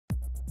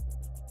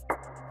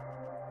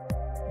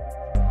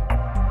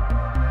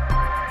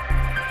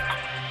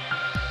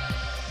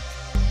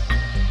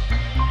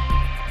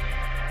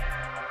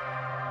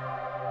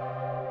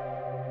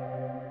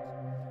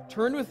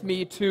turn with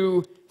me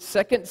to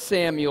 2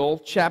 Samuel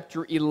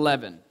chapter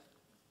 11.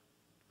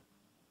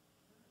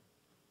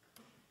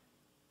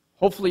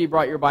 Hopefully you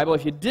brought your Bible.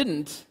 If you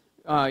didn't,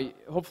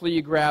 hopefully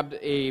you grabbed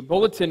a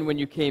bulletin when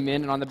you came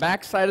in, and on the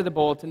back side of the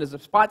bulletin is a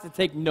spot to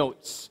take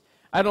notes.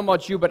 I don't know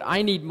about you, but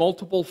I need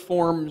multiple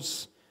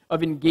forms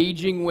of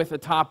engaging with a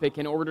topic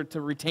in order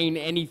to retain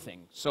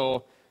anything.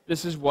 So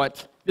this is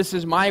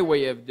my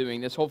way of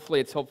doing this.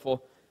 Hopefully it's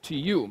helpful to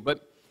you.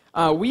 But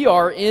we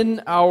are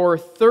in our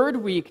third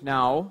week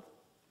now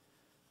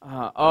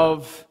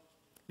of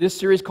this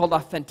series called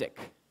Authentic.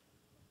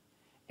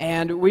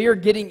 And we are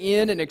getting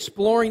in and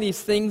exploring these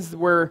things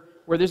where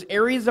there's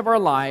areas of our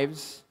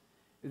lives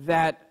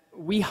that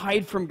we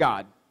hide from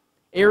God.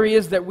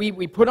 Areas that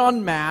we put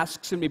on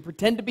masks and we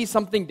pretend to be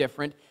something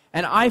different.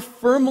 And I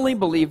firmly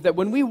believe that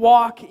when we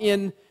walk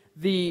in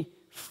the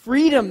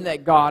freedom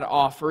that God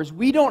offers,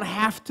 we don't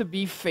have to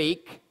be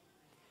fake.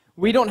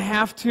 We don't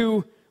have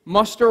to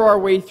muster our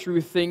way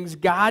through things.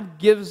 God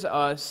gives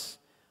us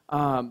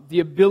the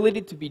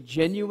ability to be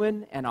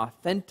genuine and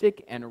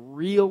authentic and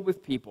real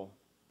with people.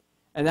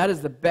 And that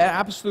is the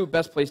absolute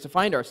best place to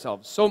find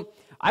ourselves. So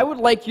I would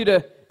like you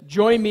to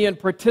join me in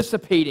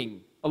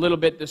participating a little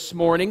bit this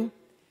morning.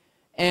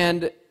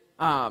 And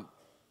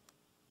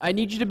I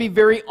need you to be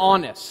very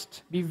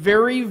honest. Be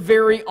very,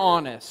 very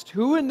honest.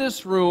 Who in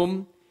this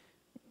room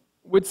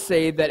would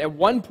say that at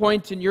one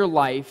point in your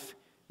life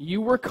you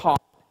were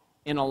caught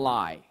in a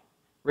lie?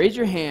 Raise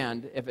your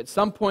hand if at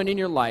some point in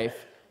your life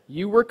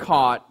you were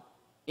caught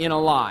in a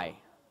lie.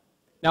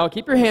 Now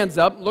keep your hands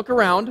up. Look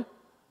around.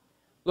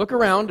 Look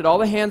around at all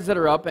the hands that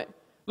are up.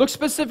 Look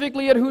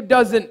specifically at who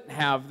doesn't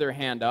have their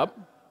hand up.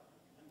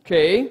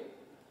 Okay?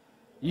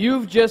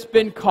 You've just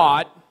been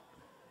caught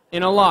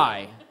in a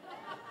lie.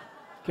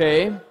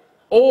 Okay?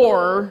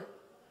 Or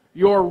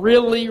you're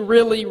really,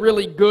 really,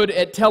 really good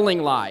at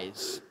telling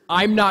lies.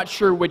 I'm not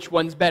sure which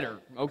one's better.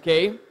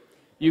 Okay?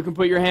 You can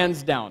put your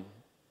hands down.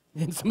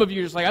 And some of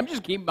you are just like, I'm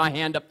just keeping my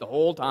hand up the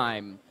whole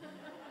time.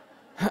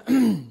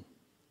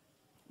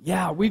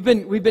 Yeah, we've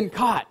been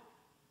caught.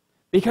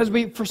 Because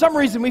for some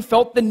reason, we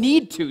felt the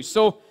need to.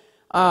 So,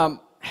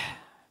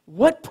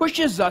 what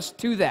pushes us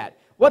to that?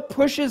 What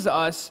pushes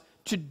us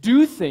to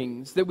do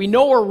things that we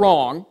know are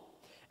wrong,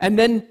 and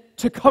then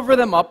to cover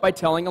them up by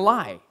telling a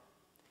lie?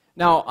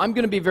 Now, I'm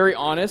going to be very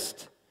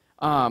honest.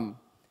 I've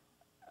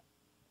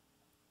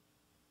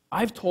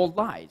told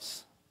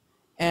lies.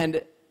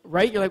 And,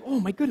 right, you're like, oh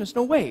my goodness,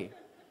 no way.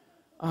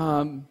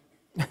 I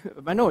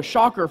know, a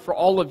shocker for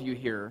all of you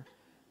here.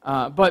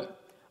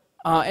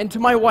 And to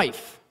my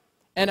wife.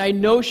 And I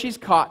know she's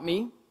caught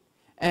me,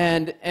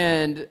 and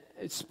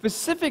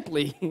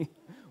specifically,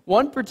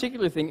 one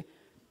particular thing,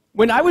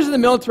 when I was in the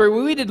military,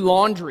 when we did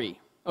laundry,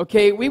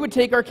 okay, we would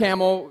take our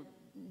camo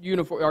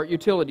uniform, our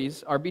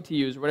utilities, our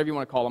BTUs, or whatever you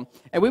want to call them,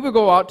 and we would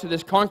go out to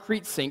this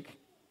concrete sink,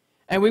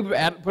 and we would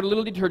put a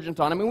little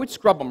detergent on them, and we'd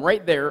scrub them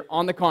right there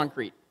on the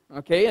concrete,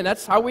 okay, and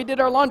that's how we did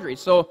our laundry.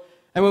 So,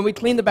 and when we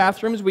cleaned the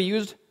bathrooms, we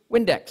used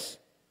Windex.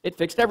 It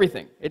fixed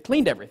everything. It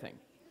cleaned everything.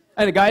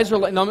 And the guys are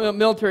like, the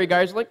military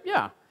guys are like,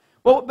 yeah.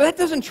 Well, but that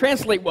doesn't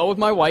translate well with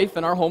my wife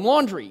and our home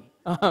laundry.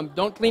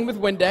 Don't clean with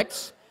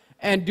Windex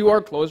and do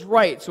our clothes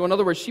right. So in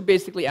other words, she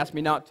basically asked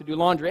me not to do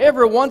laundry.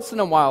 Every once in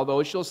a while,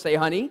 though, she'll say,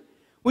 honey,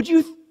 would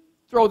you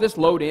throw this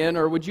load in,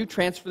 or would you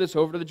transfer this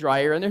over to the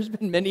dryer? And there's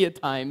been many a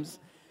times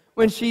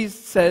when she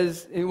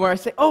says, where I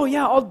say, oh,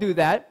 yeah, I'll do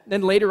that.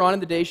 Then later on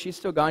in the day, she's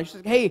still gone. She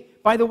says, hey,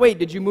 by the way,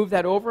 did you move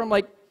that over? I'm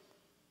like,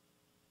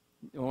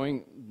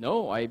 going,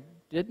 no, I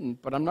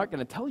didn't, but I'm not going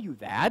to tell you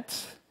that.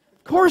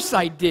 Of course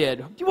I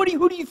did.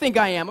 Who do you think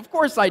I am? Of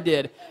course I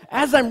did.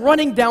 As I'm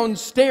running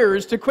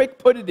downstairs to quick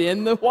put it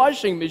in the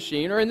washing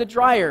machine or in the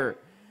dryer.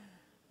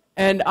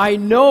 And I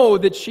know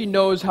that she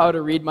knows how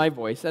to read my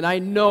voice, and I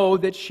know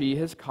that she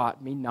has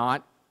caught me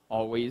not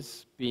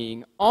always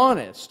being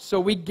honest. So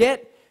we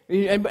get,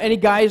 and any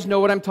guys know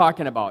what I'm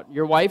talking about.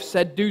 Your wife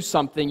said do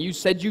something. You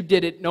said you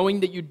did it knowing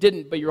that you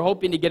didn't, but you're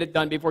hoping to get it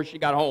done before she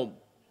got home.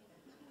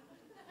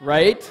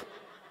 Right?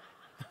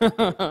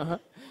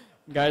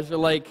 Guys are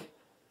like,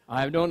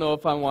 I don't know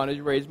if I want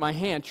to raise my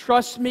hand.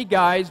 Trust me,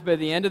 guys, by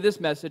the end of this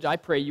message, I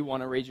pray you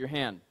want to raise your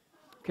hand.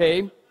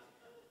 Okay?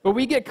 But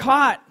we get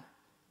caught.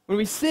 When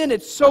we sin,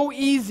 it's so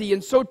easy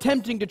and so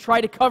tempting to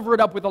try to cover it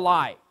up with a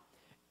lie.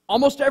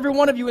 Almost every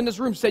one of you in this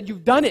room said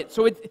you've done it,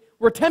 so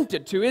we're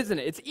tempted to, isn't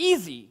it? It's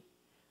easy.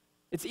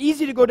 It's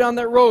easy to go down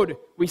that road.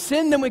 We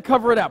sin, then we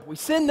cover it up. We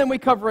sin, then we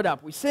cover it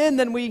up. We sin,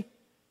 then we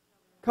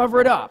cover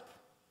it up.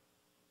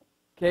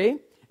 Okay?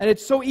 And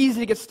it's so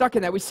easy to get stuck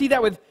in that. We see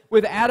that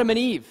with Adam and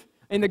Eve.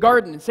 In the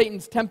garden, and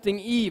Satan's tempting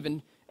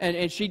Eve,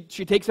 and she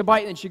takes a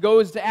bite, and she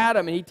goes to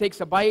Adam, and he takes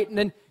a bite, and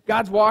then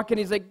God's walking,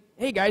 he's like,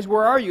 hey guys,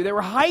 where are you? They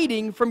were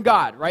hiding from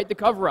God, right? The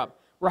cover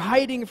up. We're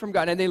hiding from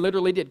God, and they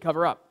literally did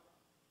cover up.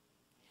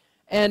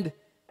 And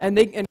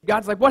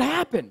God's like, what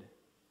happened?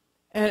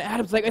 And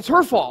Adam's like, it's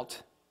her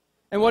fault.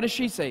 And what does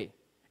she say?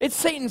 It's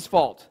Satan's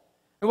fault.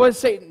 And what does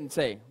Satan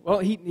say? Well,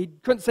 he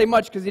couldn't say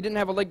much because he didn't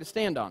have a leg to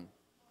stand on.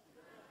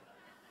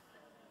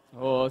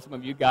 Oh, some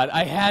of you got it.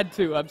 I had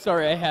to. I'm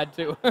sorry, I had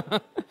to.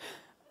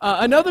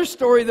 Another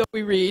story that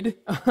we read,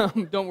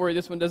 don't worry,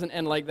 this one doesn't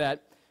end like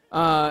that,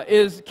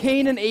 is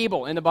Cain and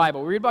Abel in the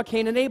Bible. We read about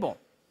Cain and Abel,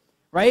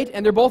 right?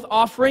 And they're both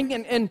offering,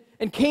 and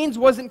Cain's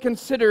wasn't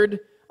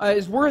considered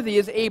as worthy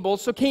as Abel,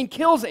 so Cain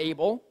kills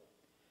Abel,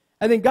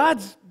 and then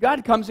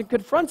God comes and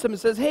confronts him and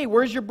says, hey,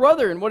 where's your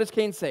brother? And what does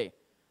Cain say?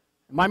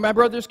 Am I my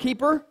brother's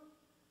keeper?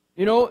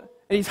 You know,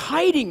 and he's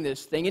hiding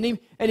this thing,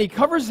 and he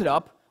covers it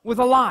up with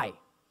a lie.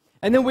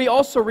 And then we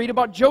also read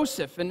about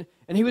Joseph, and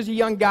he was a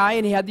young guy,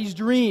 and he had these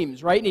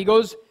dreams, right? And he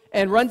goes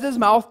and runs his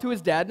mouth to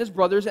his dad and his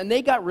brothers, and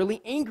they got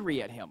really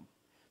angry at him.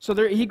 So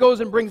he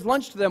goes and brings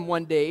lunch to them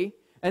one day,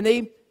 and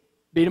they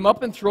beat him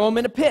up and throw him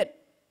in a pit.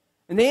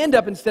 And they end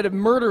up, instead of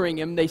murdering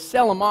him, they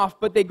sell him off,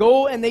 but they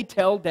go and they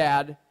tell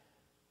Dad,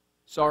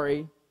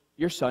 sorry,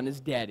 your son is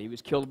dead. He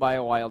was killed by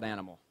a wild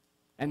animal.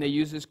 And they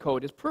use his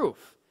coat as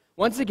proof.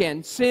 Once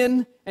again,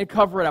 sin and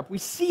cover it up. We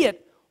see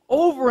it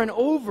over and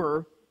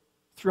over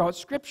throughout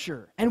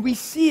Scripture, and we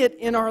see it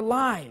in our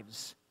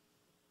lives.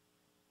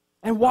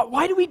 And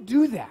why do we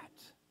do that?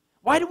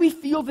 Why do we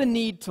feel the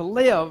need to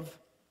live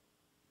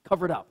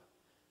covered up?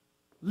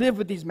 Live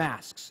with these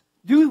masks.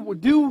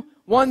 Do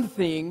one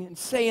thing and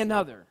say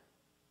another.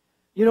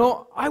 You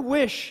know, I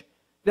wish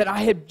that I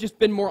had just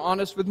been more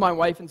honest with my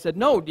wife and said,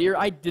 no, dear,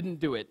 I didn't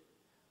do it.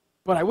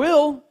 But I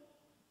will,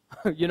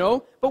 you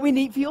know. But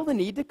we feel the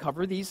need to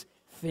cover these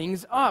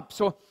things up.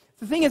 So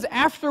the thing is,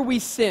 after we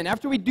sin,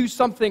 after we do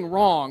something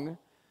wrong,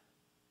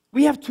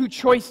 we have two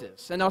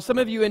choices. And now some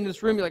of you in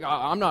this room, you're like, oh,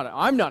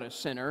 I'm not a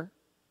sinner.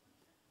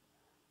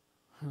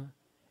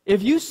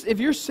 If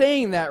you're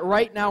saying that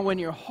right now in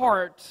your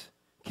heart,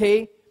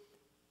 okay,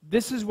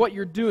 this is what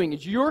you're doing,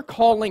 is you're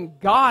calling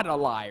God a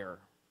liar.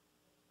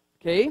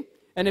 Okay?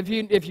 And if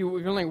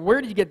you're like,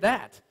 where did you get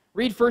that?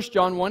 Read 1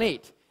 John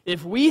 1:8.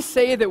 If we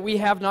say that we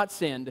have not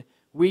sinned,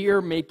 we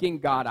are making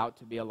God out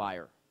to be a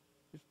liar.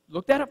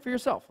 Look that up for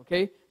yourself,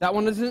 okay? That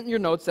one isn't in your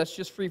notes. That's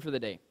just free for the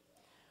day.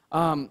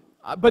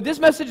 But this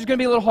message is going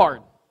to be a little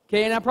hard,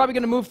 okay? And I'm probably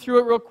going to move through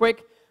it real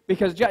quick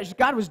because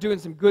God was doing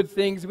some good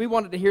things. We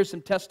wanted to hear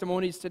some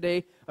testimonies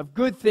today of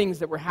good things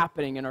that were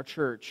happening in our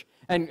church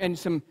and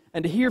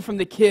to hear from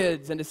the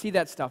kids and to see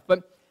that stuff.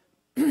 But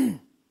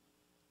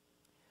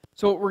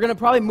so we're going to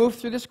probably move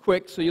through this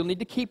quick, so you'll need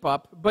to keep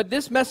up. But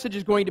this message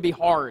is going to be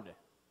hard,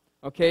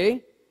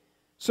 okay?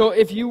 So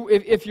if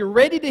you're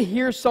ready to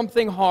hear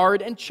something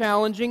hard and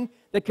challenging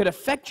that could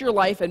affect your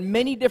life at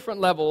many different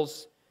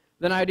levels,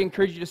 then I'd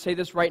encourage you to say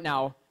this right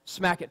now.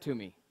 Smack it to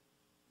me.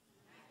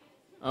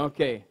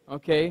 Okay.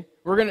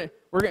 We're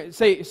gonna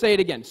say it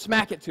again.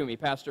 Smack it to me,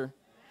 Pastor.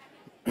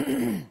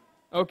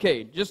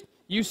 Okay, just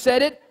you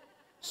said it,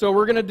 so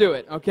we're gonna do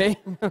it, okay?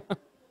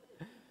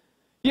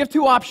 You have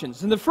two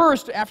options. And the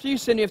first, after you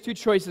sin, you have two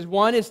choices.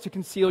 One is to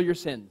conceal your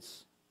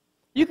sins.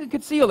 You can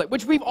conceal it,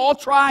 which we've all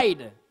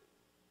tried.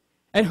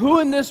 And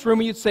who in this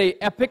room you'd say,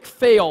 epic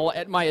fail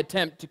at my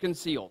attempt to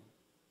conceal?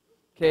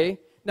 Okay?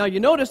 Now you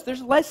notice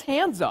there's less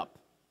hands up.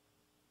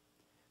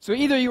 So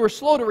either you were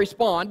slow to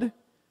respond,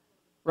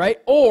 right?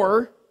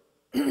 Or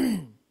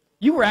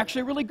you were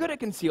actually really good at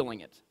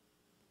concealing it.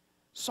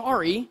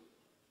 Sorry.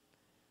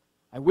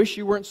 I wish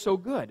you weren't so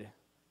good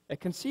at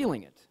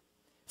concealing it.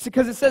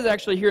 Because it says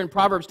actually here in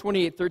Proverbs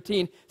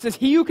 28:13, it says,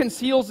 he who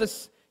conceals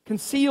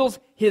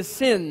his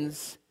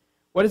sins,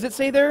 what does it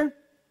say there?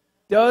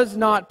 Does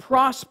not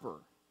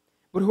prosper.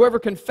 But whoever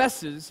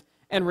confesses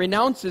and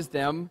renounces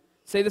them,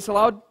 say this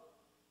aloud,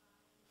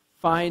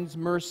 finds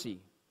mercy.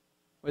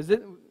 What is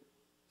it?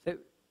 Say,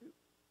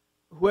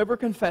 whoever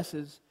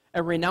confesses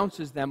and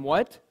renounces them,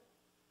 what?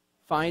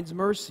 Finds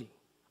mercy.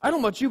 I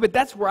don't know about you, but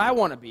that's where I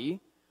want to be.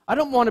 I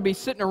don't want to be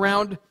sitting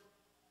around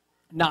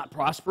not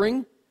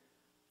prospering.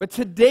 But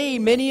today,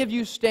 many of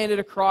you stand at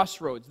a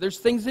crossroads. There's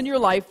things in your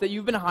life that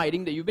you've been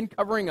hiding, that you've been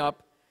covering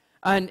up,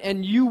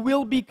 and you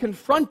will be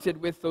confronted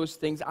with those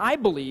things, I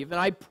believe,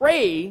 and I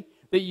pray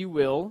that you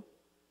will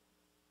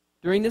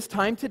during this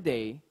time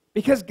today,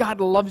 because God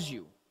loves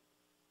you,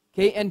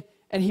 okay?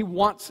 And He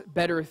wants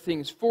better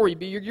things for you.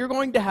 But you're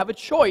going to have a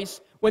choice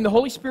when the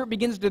Holy Spirit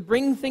begins to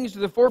bring things to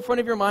the forefront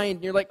of your mind,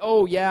 and you're like,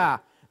 oh yeah,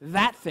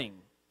 that thing.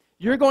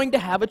 You're going to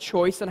have a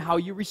choice on how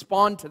you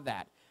respond to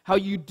that, how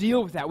you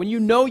deal with that. When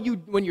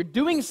when you're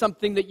doing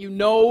something that you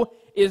know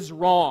is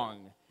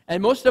wrong,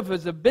 and most of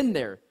us have been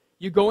there.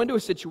 You go into a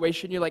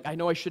situation, you're like, I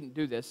know I shouldn't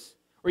do this.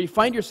 Or you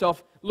find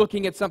yourself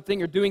looking at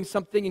something or doing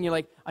something, and you're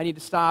like, I need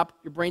to stop.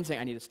 Your brain's saying,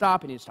 I need to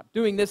stop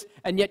doing this,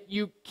 and yet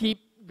you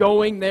keep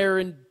going there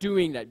and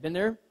doing that. Been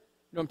there? You know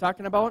what I'm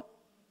talking about?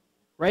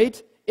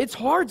 Right? It's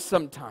hard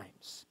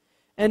sometimes.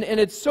 And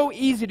it's so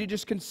easy to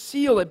just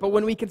conceal it, but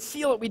when we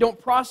conceal it, we don't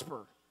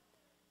prosper.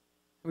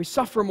 We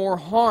suffer more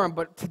harm,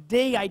 but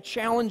today I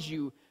challenge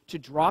you to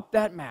drop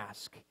that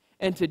mask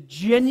and to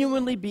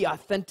genuinely be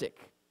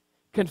authentic.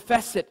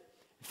 Confess it,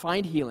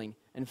 find healing,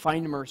 and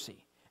find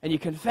mercy. And you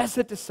confess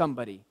it to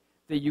somebody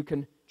that you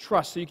can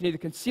trust. So you can either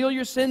conceal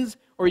your sins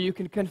or you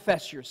can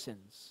confess your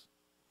sins.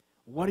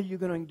 What are you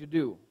going to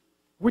do?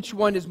 Which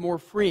one is more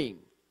freeing?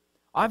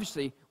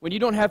 Obviously, when you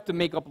don't have to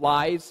make up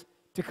lies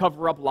to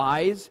cover up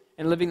lies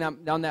and living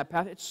down that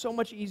path. It's so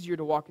much easier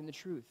to walk in the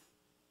truth.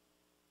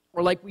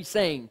 Or like we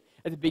sang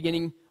at the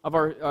beginning of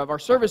our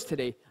service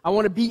today, I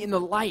want to be in the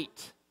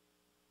light.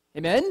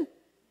 Amen?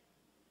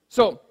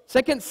 So,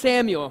 2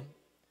 Samuel,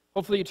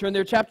 hopefully you turn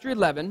there, chapter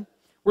 11.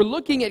 We're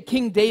looking at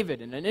King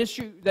David and an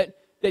issue that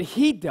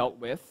he dealt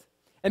with.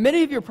 And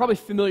many of you are probably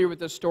familiar with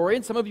this story,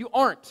 and some of you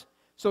aren't.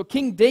 So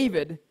King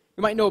David,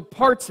 you might know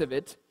parts of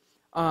it.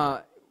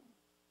 Well,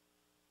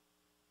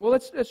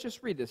 let's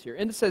just read this here.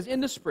 And it says, in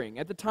the spring,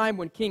 at the time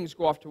when kings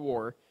go off to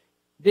war,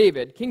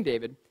 King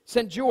David,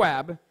 sent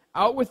Joab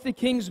out with the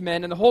king's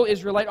men and the whole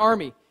Israelite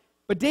army.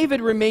 But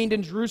David remained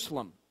in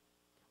Jerusalem.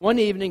 One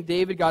evening,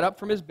 David got up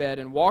from his bed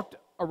and walked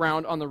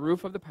around on the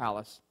roof of the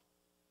palace.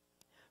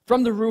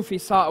 From the roof, he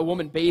saw a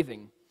woman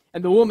bathing,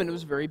 and the woman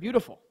was very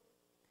beautiful.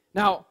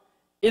 Now,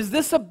 is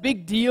this a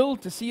big deal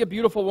to see a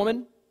beautiful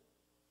woman?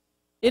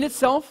 In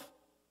itself,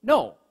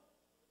 no.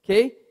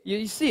 Okay,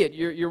 you see it.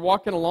 You're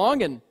walking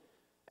along,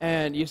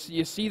 and you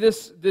see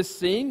this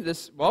scene.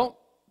 Well,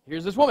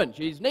 here's this woman.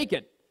 She's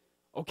naked.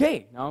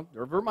 Okay, now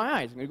avert my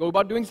eyes. I'm going to go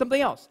about doing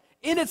something else.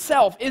 In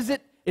itself, is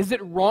it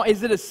wrong?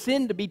 Is it a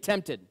sin to be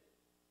tempted?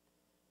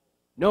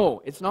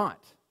 No, it's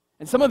not.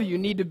 And some of you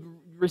need to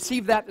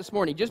receive that this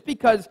morning. Just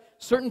because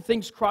certain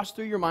things cross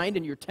through your mind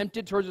and you're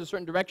tempted towards a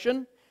certain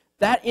direction,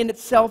 that in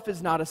itself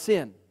is not a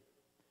sin.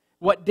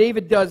 What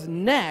David does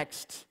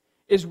next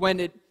is when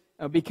it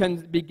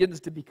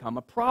begins to become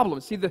a problem.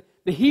 See, the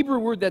Hebrew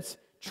word that's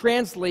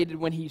translated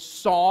when he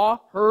saw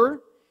her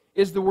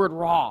is the word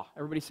raw.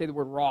 Everybody say the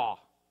word raw.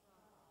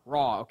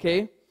 Raw,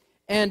 okay?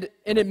 And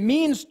it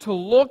means to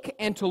look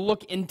and to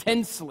look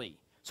intensely.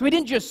 So he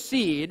didn't just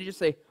see, he didn't just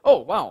say, oh,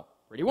 wow,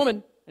 pretty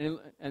woman,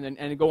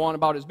 and go on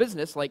about his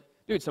business like,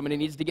 dude, somebody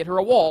needs to get her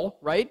a wall,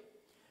 right?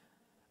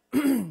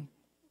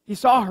 He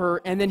saw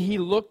her, and then he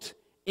looked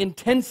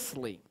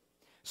intensely.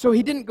 So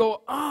he didn't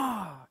go,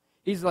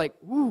 He's like,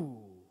 ooh,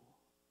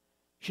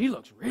 she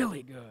looks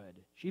really good.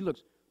 She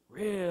looks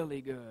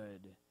really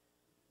good.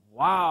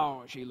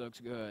 Wow, she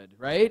looks good,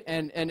 right?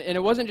 And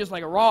it wasn't just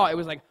like a raw, it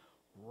was like,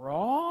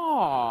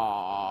 raw,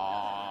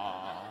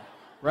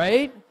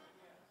 right?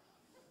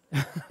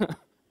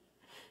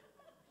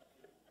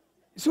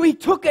 So he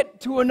took it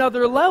to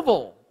another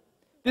level.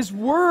 This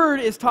word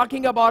is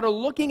talking about a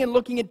looking and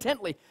looking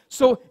intently.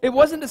 So it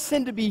wasn't a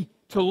sin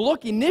to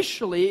look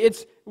initially,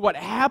 it's what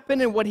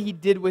happened and what he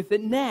did with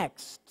it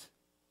next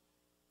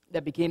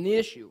that became the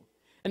issue.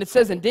 And it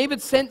says, and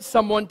David sent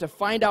someone to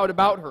find out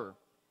about her.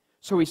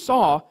 So he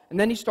saw, and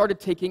then he started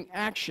taking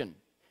action.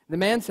 The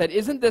man said,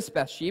 isn't this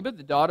Bathsheba,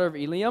 the daughter of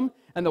Eliam,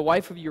 and the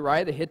wife of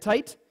Uriah the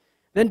Hittite?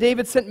 Then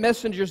David sent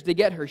messengers to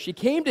get her. She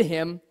came to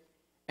him,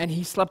 and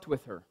he slept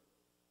with her.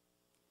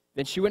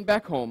 Then she went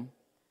back home.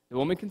 The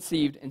woman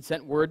conceived and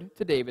sent word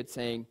to David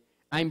saying,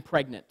 I'm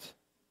pregnant.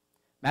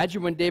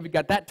 Imagine when David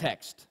got that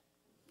text.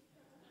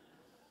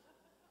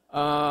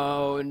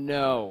 Oh,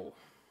 no.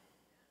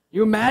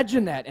 You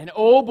imagine that, and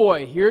oh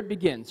boy, here it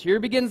begins. Here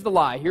begins the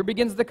lie. Here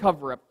begins the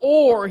cover-up.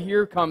 Or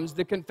here comes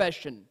the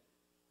confession.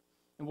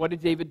 And what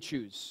did David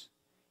choose?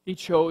 He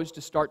chose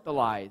to start the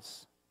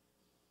lies.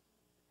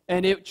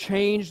 And it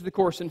changed the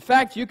course. In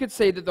fact, you could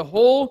say that the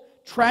whole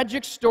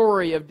tragic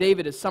story of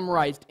David is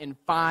summarized in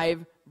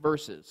 5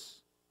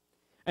 verses.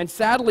 And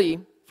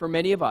sadly, for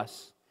many of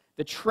us,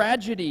 the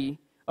tragedy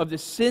of the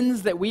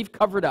sins that we've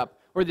covered up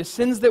or the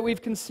sins that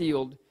we've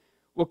concealed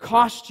will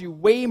cost you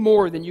way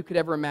more than you could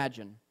ever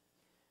imagine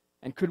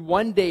and could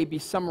one day be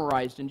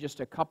summarized in just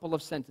a couple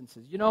of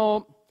sentences. You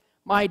know,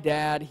 my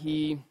dad,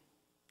 he,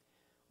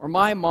 or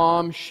my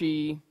mom,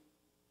 she,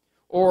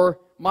 or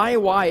my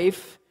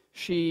wife,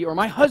 she, or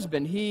my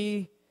husband,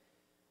 he,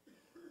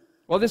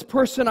 well, this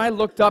person I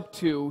looked up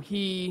to,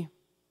 he,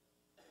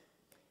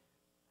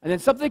 and then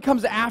something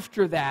comes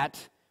after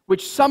that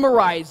which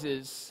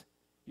summarizes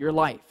your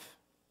life.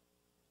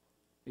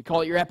 We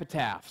call it your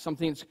epitaph,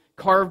 something that's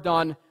carved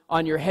on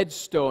your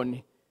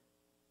headstone.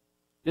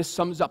 This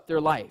sums up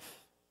their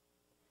life.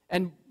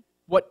 And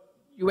what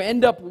you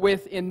end up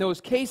with in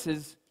those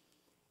cases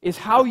is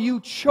how you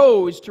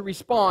chose to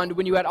respond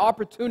when you had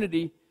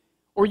opportunity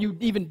or you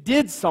even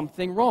did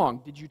something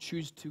wrong. Did you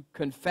choose to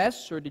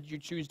confess or did you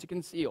choose to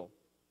conceal?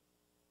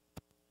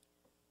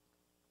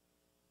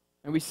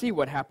 And we see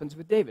what happens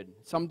with David,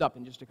 summed up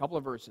in just a couple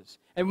of verses.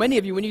 And many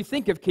of you, when you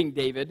think of King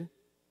David,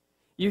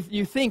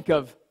 you think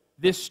of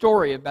this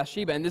story of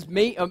Bathsheba and this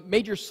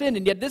major sin,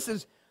 and yet this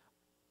is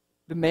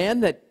the man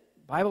that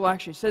the Bible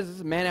actually says this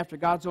is a man after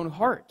God's own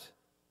heart.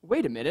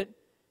 Wait a minute.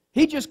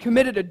 He just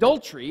committed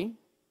adultery,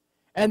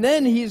 and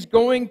then he's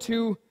going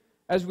to,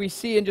 as we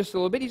see in just a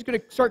little bit, he's going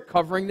to start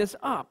covering this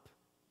up.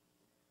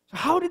 So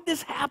how did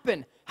this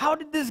happen? How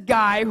did this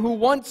guy who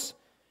once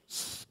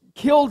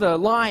killed a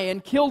lion,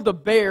 killed a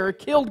bear,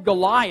 killed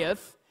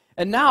Goliath,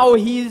 and now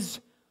he's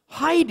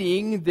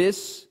hiding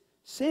this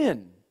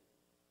sin?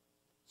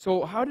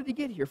 So how did he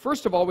get here?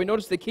 First of all, we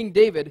notice that King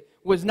David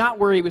was not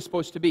where he was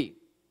supposed to be.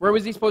 Where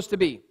was he supposed to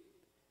be?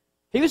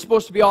 He was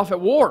supposed to be off at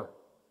war.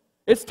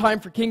 It's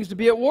time for kings to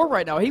be at war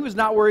right now. He was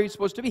not where he was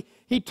supposed to be.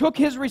 He took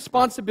his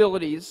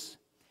responsibilities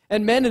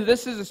And men, and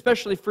this is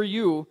especially for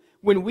you,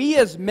 when we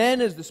as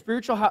men, as the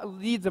spiritual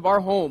leads of our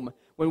home,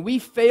 when we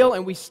fail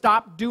and we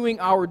stop doing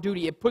our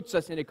duty, it puts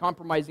us in a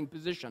compromising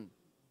position.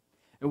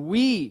 And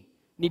we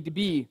need to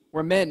be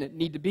where men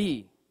need to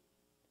be.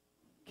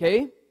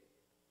 Okay?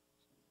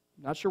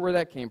 Not sure where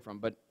that came from,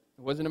 but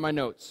it wasn't in my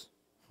notes.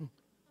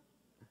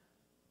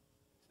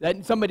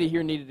 Somebody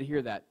here needed to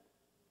hear that.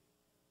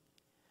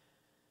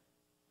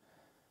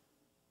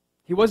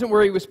 He wasn't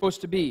where he was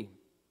supposed to be.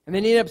 And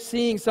then he ended up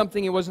seeing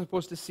something he wasn't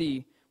supposed to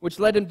see, which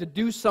led him to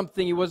do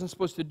something he wasn't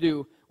supposed to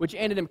do, which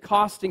ended up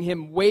costing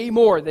him way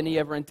more than he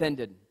ever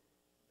intended.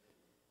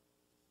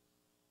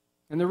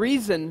 And the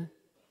reason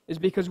is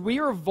because we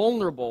are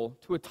vulnerable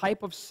to a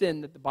type of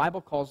sin that the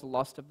Bible calls the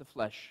lust of the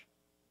flesh.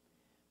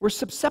 We're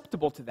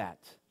susceptible to that.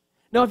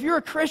 Now, if you're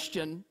a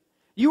Christian,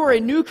 you are a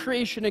new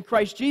creation in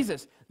Christ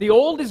Jesus. The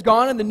old is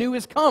gone and the new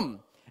has come.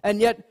 And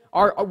yet,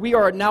 we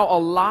are now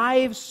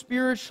alive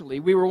spiritually.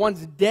 We were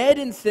once dead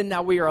in sin,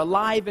 now we are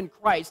alive in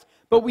Christ.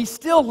 But we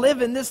still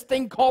live in this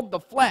thing called the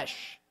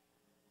flesh.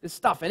 This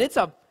stuff. And it's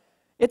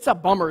a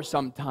bummer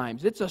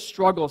sometimes. It's a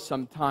struggle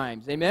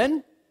sometimes.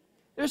 Amen?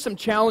 There's some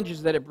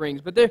challenges that it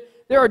brings. But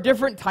there are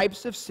different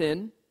types of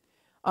sin.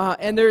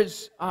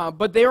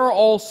 But they are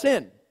all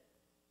sin.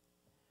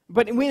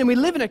 But we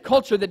live in a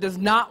culture that does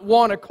not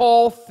want to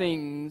call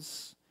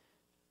things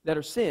that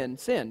are sin,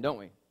 don't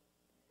we?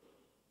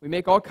 We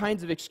make all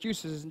kinds of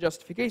excuses and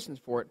justifications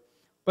for it.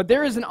 But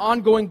there is an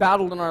ongoing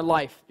battle in our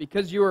life.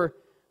 Because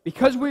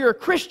we are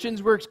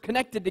Christians, we're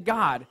connected to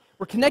God.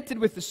 We're connected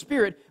with the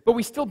Spirit, but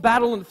we still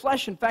battle in the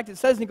flesh. In fact, it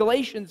says in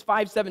Galatians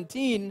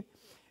 5:17,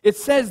 it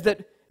says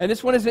that, and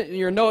this one isn't in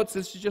your notes,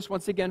 this is just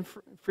once again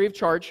free of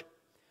charge.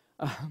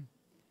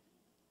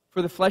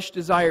 For the flesh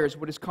desires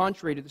what is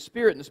contrary to the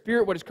Spirit, and the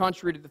Spirit what is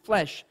contrary to the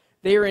flesh.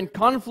 They are in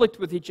conflict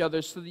with each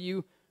other so that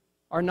you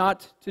are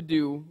not to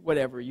do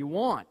whatever you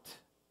want.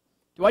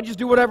 Do I just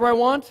do whatever I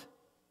want?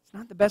 It's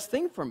not the best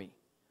thing for me.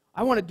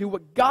 I want to do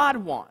what God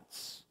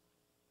wants.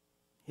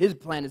 His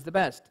plan is the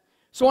best.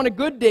 So on a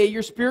good day,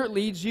 your spirit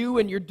leads you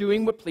and you're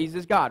doing what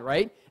pleases God,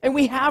 right? And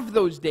we have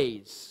those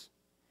days.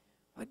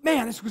 Like,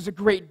 man, this was a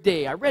great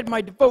day. I read my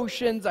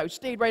devotions. I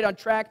stayed right on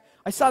track.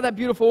 I saw that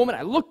beautiful woman.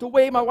 I looked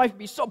away. My wife would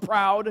be so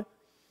proud.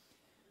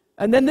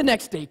 And then the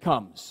next day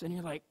comes. And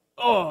you're like,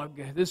 oh,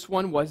 this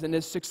one wasn't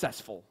as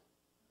successful.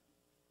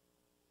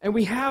 And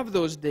we have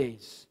those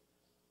days.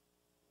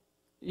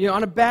 You know,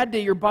 on a bad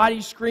day, your body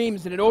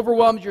screams and it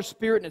overwhelms your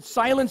spirit and it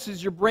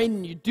silences your brain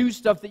and you do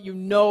stuff that you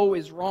know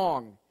is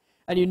wrong.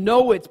 And you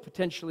know it's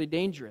potentially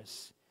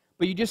dangerous.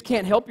 But you just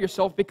can't help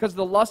yourself because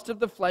the lust of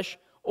the flesh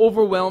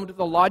overwhelmed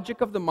the logic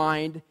of the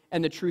mind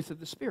and the truth of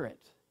the Spirit.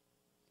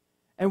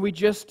 And we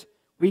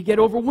get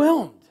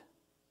overwhelmed.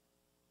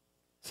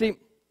 See,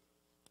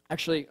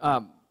 actually,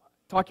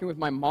 talking with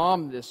my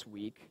mom this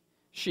week,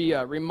 she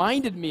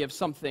reminded me of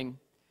something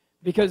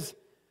because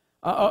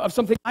of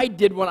something I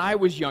did when I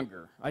was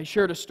younger. I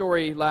shared a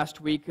story last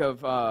week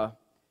of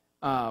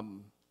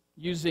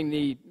using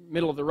the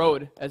middle of the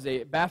road as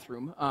a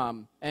bathroom,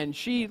 and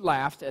she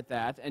laughed at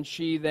that, and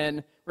she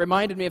then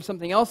reminded me of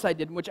something else I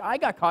did in which I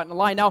got caught in a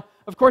lie. Now,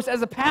 of course,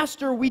 as a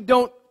pastor, we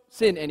don't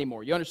sin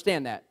anymore. You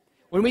understand that?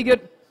 When we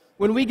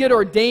get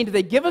ordained,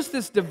 they give us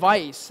this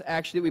device,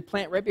 actually, that we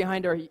plant right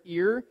behind our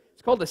ear.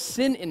 It's called a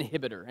sin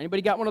inhibitor.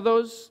 Anybody got one of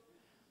those?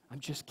 I'm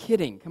just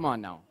kidding. Come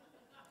on now.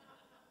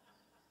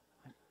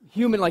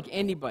 Human like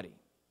anybody.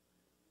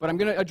 But I'm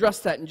going to address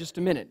that in just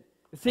a minute.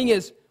 The thing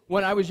is,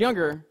 when I was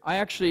younger, I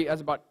actually, as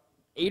about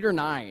 8 or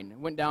 9,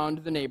 went down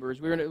to the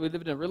neighbors. We lived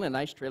in a really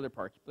nice trailer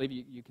park. I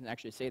believe you can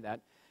actually say that.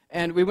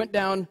 And we went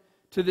down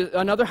to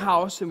another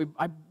house, and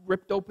I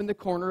ripped open the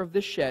corner of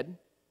this shed,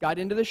 got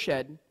into the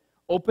shed,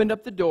 opened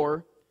up the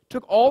door,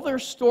 took all their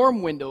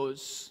storm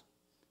windows,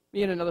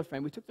 me and another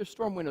friend, we took their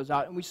storm windows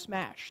out, and we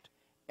smashed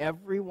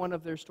every one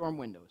of their storm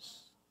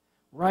windows.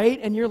 Right?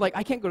 And you're like,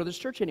 I can't go to this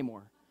church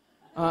anymore.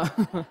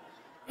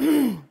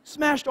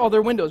 Smashed all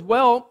their windows.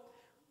 Well,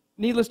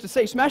 needless to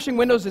say, smashing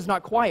windows is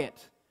not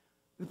quiet.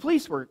 The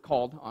police were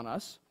called on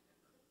us.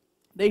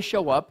 They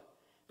show up.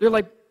 They're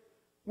like,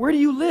 where do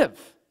you live?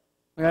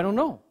 Like, I don't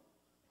know.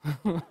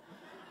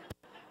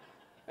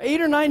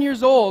 8 or 9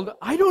 years old,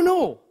 I don't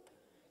know.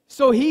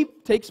 So he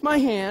takes my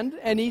hand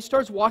and he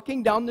starts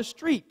walking down the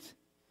street.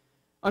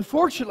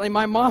 Unfortunately,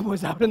 my mom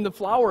was out in the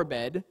flower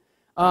bed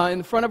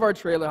in front of our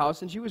trailer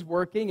house, and she was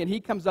working, and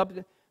he comes up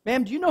and,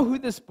 ma'am, do you know who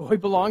this boy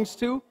belongs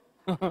to?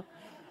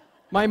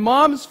 My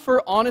mom's,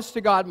 honest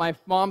to God, my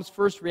mom's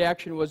first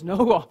reaction was,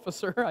 no,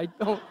 officer, I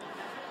don't.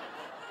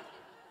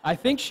 I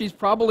think she's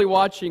probably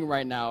watching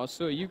right now,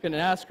 so you can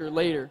ask her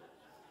later.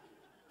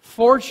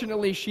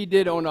 Fortunately, she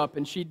did own up,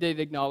 and she did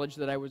acknowledge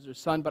that I was her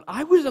son, but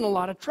I was in a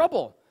lot of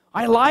trouble.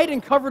 I lied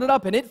and covered it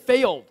up, and it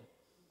failed.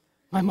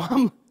 My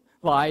mom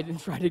lied and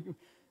tried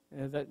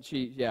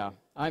to,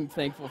 I'm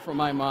thankful for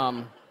my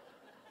mom.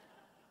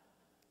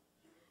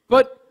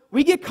 But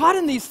we get caught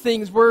in these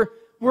things where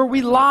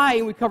we lie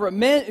and we cover it.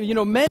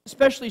 Men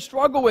especially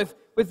struggle with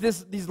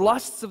these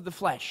lusts of the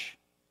flesh.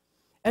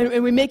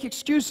 And we make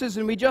excuses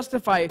and we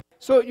justify.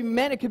 So,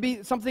 men, it could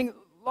be something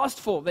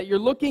lustful that you're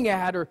looking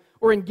at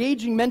or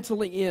engaging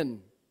mentally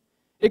in.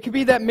 It could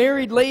be that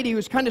married lady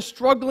who's kind of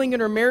struggling in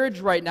her marriage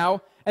right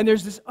now, and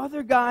there's this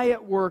other guy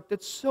at work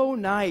that's so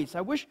nice.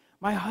 I wish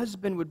my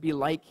husband would be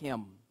like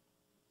him.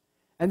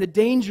 And the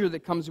danger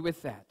that comes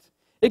with that.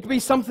 It could be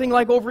something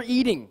like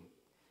overeating.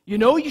 You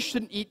know you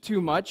shouldn't eat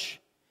too much.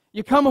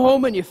 You come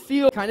home and you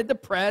feel kind of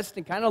depressed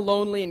and kind of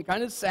lonely and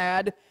kind of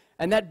sad,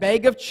 and that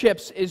bag of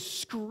chips is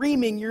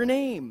screaming your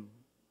name.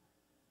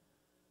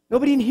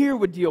 Nobody in here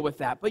would deal with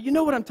that, but you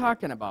know what I'm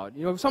talking about.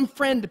 You know, some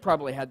friend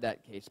probably had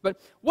that case. But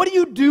what do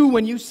you do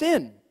when you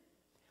sin?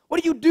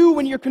 What do you do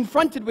when you're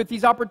confronted with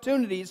these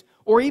opportunities,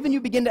 or even you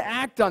begin to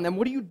act on them?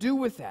 What do you do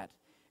with that?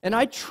 And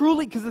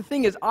because the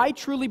thing is, I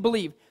truly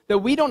believe that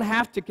we don't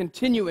have to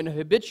continue in a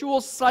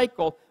habitual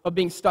cycle of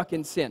being stuck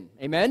in sin.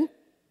 Amen?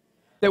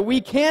 That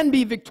we can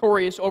be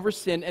victorious over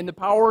sin and the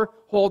power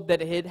hold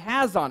that it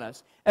has on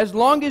us. As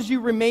long as you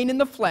remain in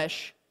the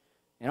flesh,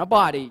 in a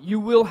body, you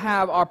will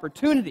have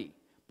opportunity.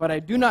 But I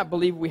do not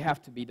believe we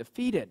have to be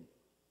defeated.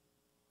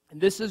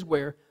 And this is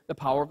where the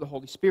power of the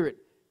Holy Spirit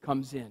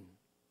comes in.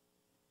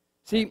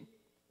 See,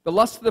 the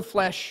lust of the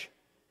flesh,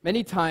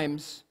 many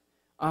times,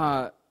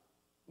 when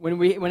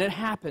it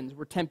happens,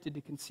 we're tempted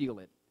to conceal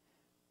it.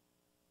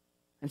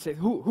 And say,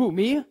 who,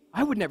 me?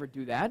 I would never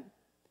do that.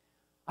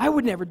 I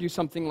would never do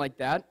something like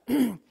that.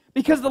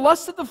 Because the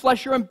lusts of the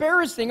flesh are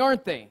embarrassing,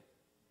 aren't they?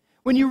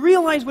 When you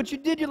realize what you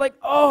did, you're like,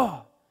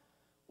 oh,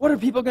 what are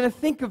people going to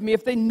think of me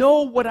if they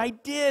know what I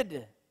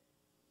did?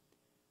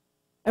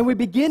 And we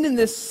begin in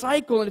this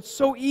cycle, and it's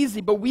so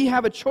easy, but we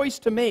have a choice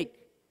to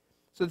make.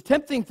 So the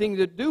tempting thing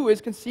to do is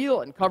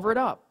conceal it and cover it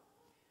up.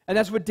 And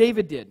that's what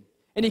David did.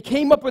 And he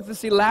came up with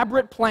this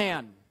elaborate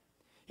plan.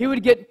 He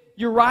would get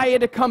Uriah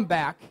to come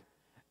back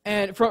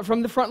and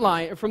from the front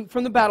line,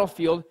 from the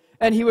battlefield,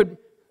 and he would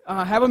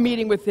have a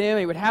meeting with him.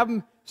 He would have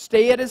him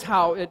stay at his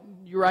house,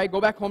 Uriah go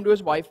back home to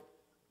his wife.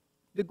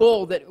 The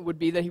goal that would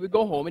be that he would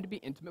go home and to be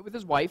intimate with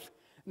his wife.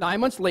 9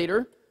 months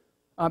later,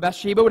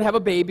 Bathsheba would have a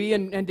baby,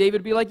 and David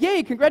would be like,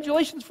 yay,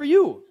 congratulations for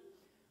you,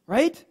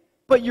 right?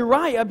 But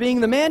Uriah,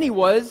 being the man he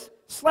was,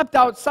 slept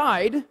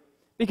outside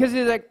because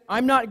he's like,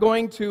 I'm not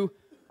going to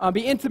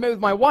be intimate with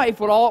my wife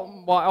while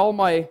all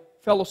my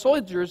fellow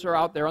soldiers are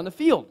out there on the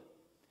field.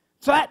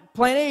 So that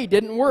plan A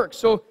didn't work.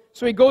 So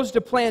he goes to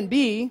plan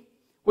B,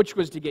 which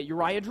was to get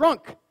Uriah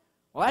drunk.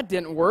 Well, that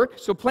didn't work.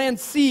 So plan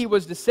C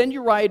was to send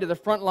Uriah to the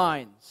front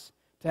lines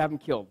to have him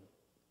killed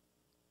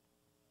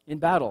in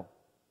battle.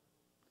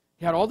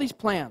 He had all these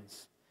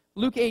plans.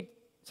 Luke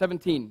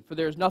 8:17, for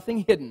there is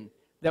nothing hidden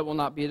that will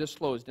not be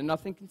disclosed, and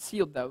nothing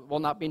concealed that will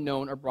not be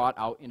known or brought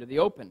out into the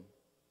open.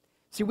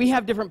 See, we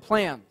have different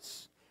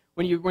plans.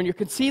 When you're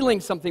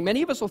concealing something,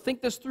 many of us will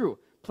think this through.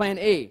 Plan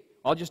A,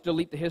 I'll just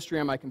delete the history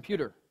on my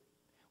computer.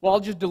 Well, I'll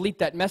just delete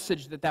that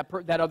message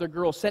that other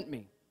girl sent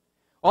me.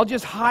 I'll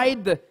just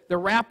hide the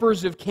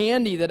wrappers of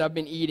candy that I've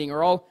been eating,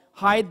 or I'll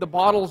hide the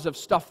bottles of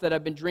stuff that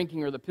I've been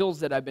drinking or the pills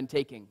that I've been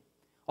taking.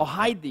 I'll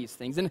hide these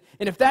things. And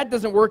if that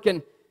doesn't work,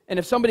 and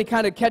if somebody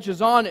kind of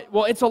catches on,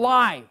 well, it's a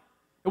lie.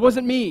 It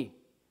wasn't me.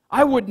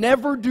 I would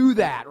never do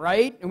that,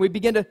 right? And we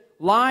begin to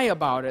lie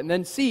about it. And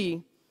then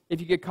C, if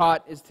you get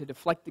caught, is to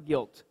deflect the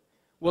guilt.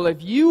 Well,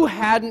 if you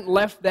hadn't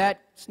left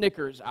that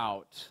Snickers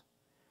out,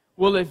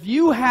 well, if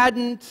you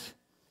hadn't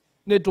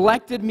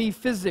neglected me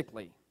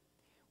physically,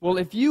 well,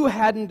 if you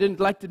hadn't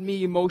neglected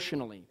me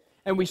emotionally,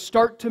 and we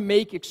start to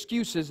make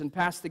excuses and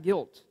pass the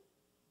guilt.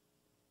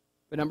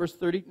 But Numbers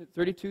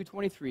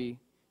 32:23,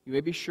 you may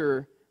be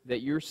sure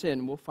that your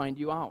sin will find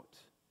you out.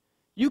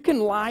 You can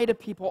lie to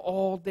people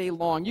all day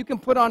long. You can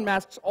put on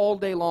masks all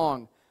day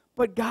long.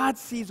 But God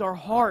sees our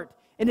heart,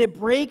 and it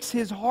breaks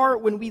His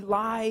heart when we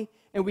lie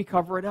and we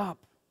cover it up.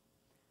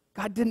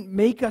 God didn't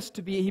make us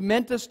to be, He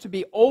meant us to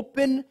be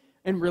open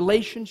in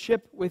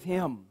relationship with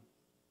Him.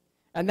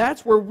 And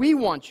that's where we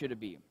want you to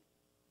be.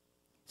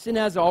 Sin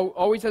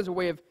always has a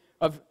way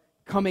of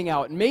coming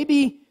out. And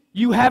maybe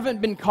you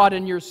haven't been caught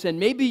in your sin.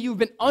 Maybe you've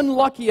been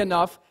unlucky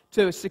enough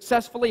to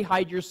successfully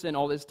hide your sin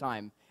all this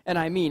time. And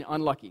I mean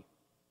unlucky.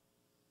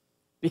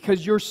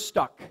 Because you're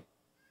stuck.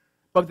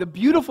 But the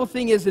beautiful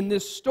thing is in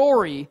this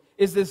story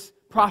is this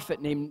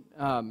prophet named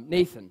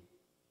Nathan.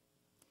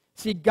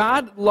 See,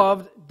 God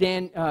loved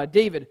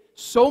David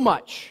so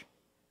much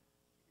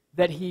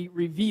that He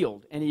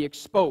revealed and He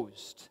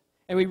exposed.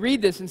 And we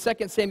read this in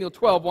 2 Samuel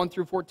 12, 1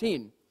 through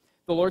 14.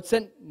 The Lord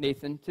sent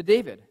Nathan to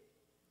David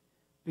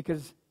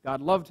because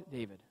God loved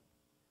David.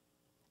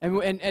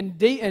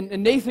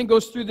 And Nathan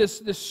goes through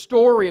this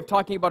story of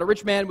talking about a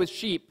rich man with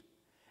sheep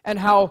and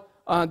how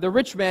the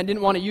rich man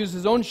didn't want to use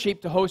his own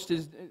sheep to host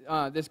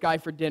this guy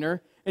for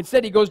dinner.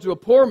 Instead, he goes to a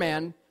poor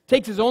man,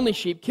 takes his only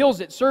sheep, kills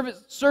it,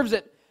 serves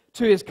it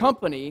to his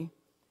company.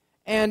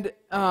 And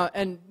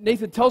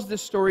Nathan tells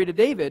this story to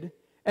David.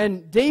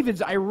 And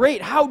David's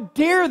irate. How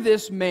dare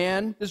this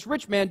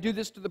rich man, do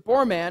this to the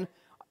poor man?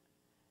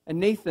 And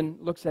Nathan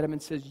looks at him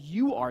and says,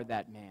 you are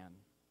that man.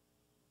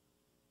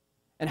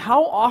 And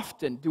how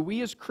often do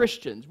we as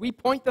Christians, we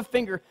point the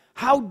finger,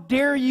 how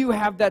dare you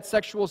have that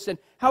sexual sin?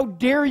 How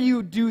dare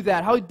you do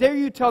that? How dare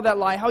you tell that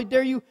lie? How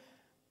dare you?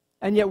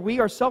 And yet we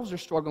ourselves are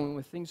struggling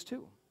with things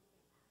too.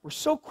 We're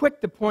so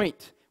quick to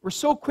point. We're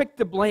so quick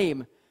to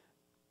blame.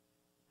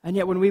 And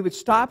yet when we would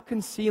stop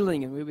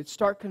concealing and we would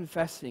start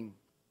confessing,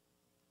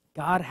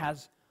 God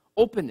has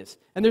openness.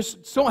 And there's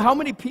how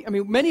many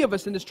people, many of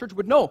us in this church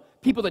would know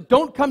people that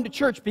don't come to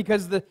church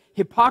because of the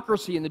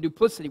hypocrisy and the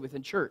duplicity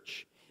within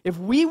church. If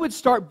we would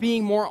start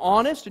being more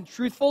honest and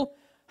truthful,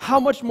 how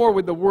much more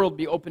would the world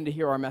be open to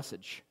hear our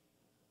message?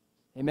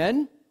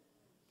 Amen?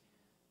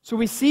 So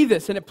we see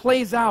this, and it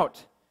plays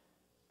out.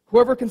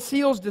 Whoever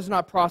conceals does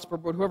not prosper,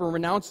 but whoever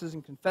renounces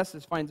and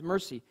confesses finds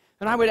mercy.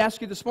 And I would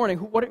ask you this morning,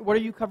 what are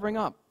you covering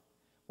up?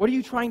 What are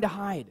you trying to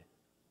hide?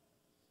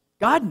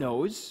 God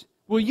knows.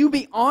 Will you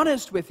be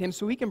honest with Him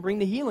so He can bring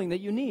the healing that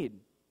you need?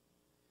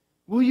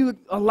 Will you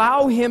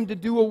allow Him to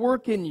do a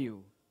work in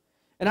you?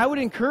 And I would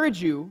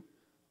encourage you,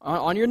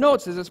 on your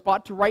notes, there's a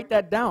spot to write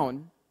that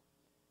down.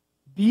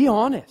 Be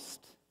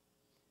honest.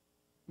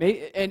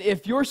 And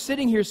if you're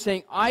sitting here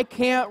saying, I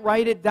can't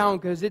write it down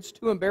because it's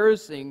too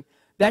embarrassing,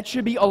 that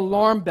should be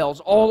alarm bells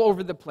all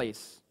over the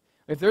place.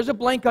 If there's a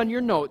blank on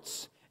your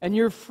notes and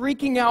you're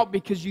freaking out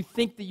because you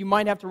think that you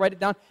might have to write it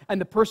down and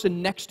the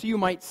person next to you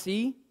might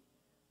see,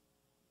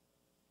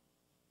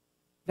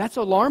 that's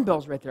alarm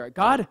bells right there.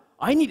 God,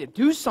 I need to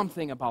do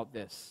something about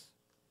this.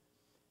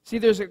 See,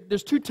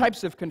 there's two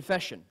types of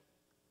confession.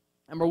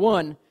 Number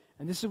one,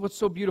 and this is what's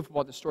so beautiful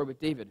about the story with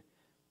David.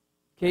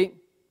 Okay,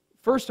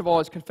 first of all,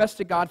 is confess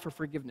to God for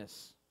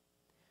forgiveness.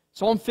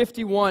 Psalm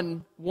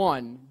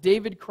 51:1,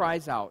 David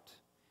cries out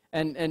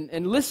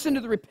and listen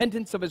to the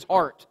repentance of his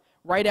heart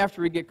right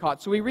after he get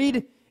caught. So we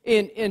read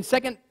in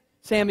 2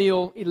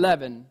 Samuel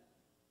 11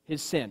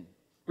 his sin.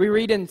 We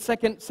read in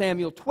 2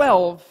 Samuel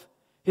 12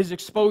 his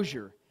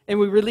exposure. And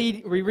we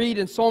read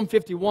in Psalm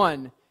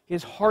 51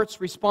 his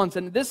heart's response.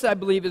 And this, I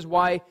believe, is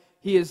why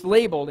he is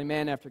labeled a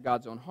man after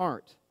God's own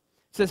heart.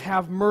 It says,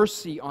 have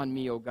mercy on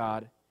me, O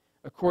God,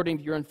 according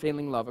to your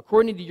unfailing love.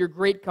 According to your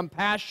great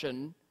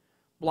compassion,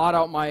 blot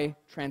out my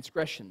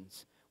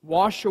transgressions.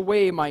 Wash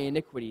away my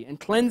iniquity and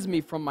cleanse me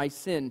from my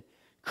sin.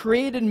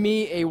 Create in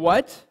me a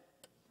what?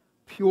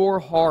 Pure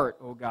heart,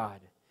 O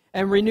God,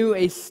 and renew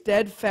a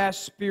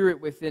steadfast spirit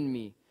within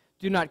me.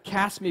 Do not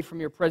cast me from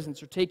your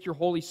presence or take your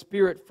Holy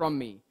Spirit from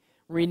me.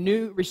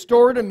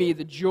 Restore to me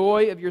the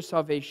joy of your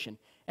salvation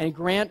and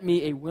grant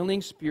me a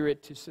willing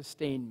spirit to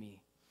sustain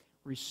me.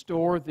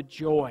 Restore the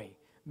joy.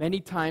 Many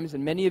times,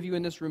 and many of you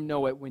in this room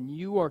know it, when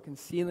you are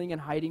concealing and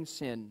hiding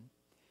sin,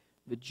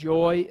 the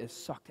joy is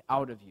sucked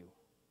out of you.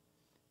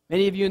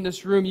 Many of you in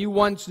this room, you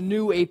once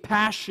knew a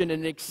passion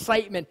and an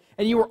excitement,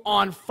 and you were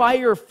on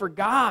fire for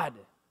God.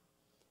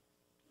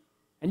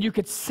 And you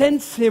could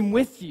sense Him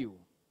with you.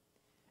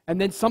 And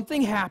then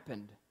something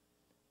happened.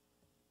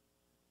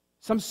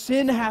 Some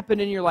sin happened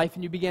in your life,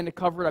 and you began to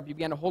cover it up. You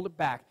began to hold it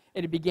back,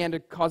 and it began to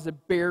cause a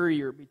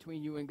barrier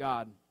between you and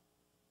God.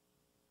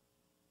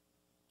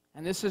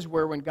 And this is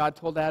where when God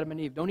told Adam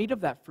and Eve, don't eat of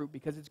that fruit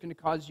because it's going to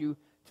cause you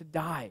to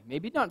die.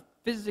 Maybe not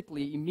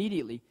physically,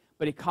 immediately,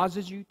 but it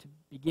causes you to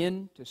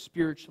begin to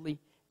spiritually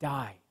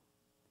die.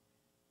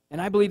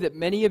 And I believe that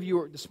many of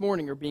you this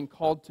morning are being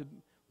called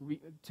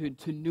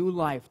to new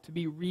life, to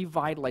be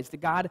revitalized.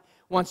 That God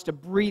wants to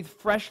breathe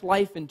fresh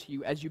life into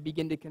you as you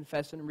begin to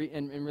confess and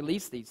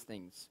release these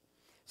things.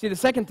 See, the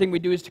second thing we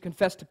do is to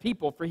confess to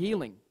people for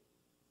healing.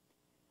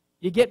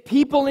 You get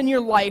people in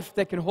your life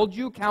that can hold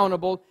you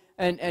accountable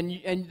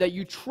and that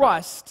you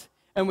trust,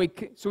 and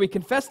so we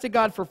confess to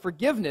God for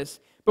forgiveness,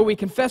 but we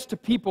confess to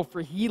people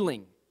for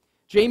healing.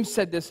 James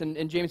said this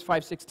in James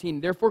 5:16,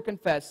 therefore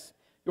confess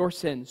your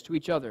sins to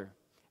each other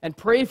and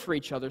pray for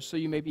each other so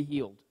you may be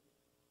healed.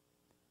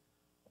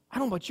 I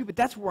don't know about you, but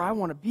that's where I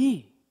want to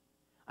be.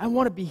 I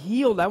want to be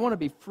healed. I want to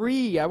be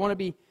free. I want to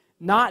be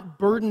not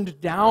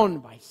burdened down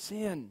by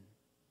sin.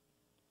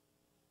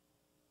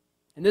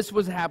 And this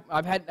was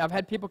I've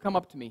had people come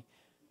up to me,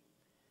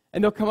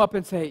 and they'll come up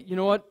and say, you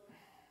know what,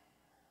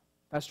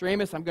 Pastor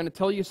Amos, I'm going to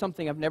tell you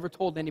something I've never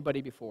told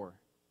anybody before.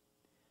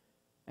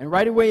 And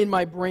right away in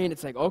my brain,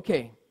 it's like,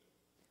 okay,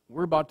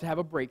 we're about to have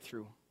a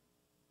breakthrough.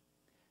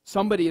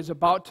 Somebody is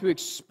about to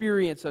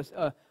experience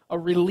a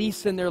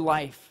release in their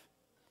life.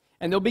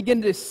 And they'll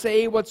begin to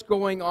say what's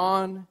going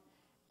on,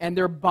 and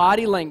their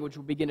body language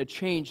will begin to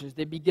change as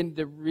they begin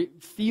to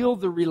feel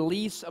the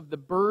release of the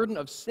burden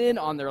of sin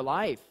on their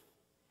life.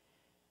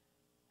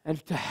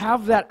 And to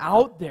have that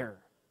out there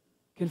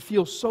can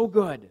feel so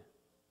good.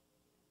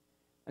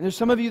 And there's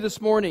some of you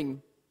this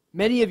morning,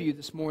 many of you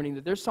this morning,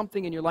 that there's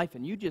something in your life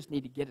and you just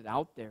need to get it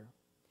out there.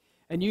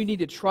 And you need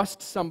to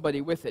trust somebody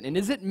with it. And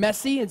is it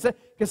messy?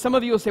 Because some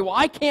of you will say, well,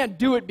 I can't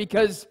do it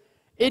because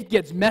it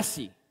gets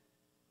messy.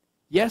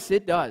 Yes,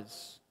 it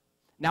does.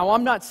 Now,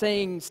 I'm not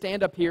saying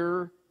stand up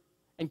here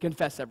and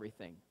confess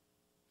everything.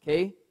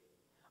 Okay?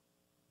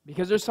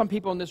 Because there's some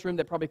people in this room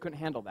that probably couldn't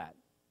handle that.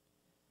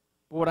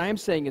 But what I am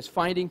saying is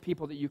finding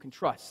people that you can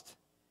trust,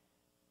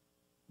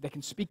 that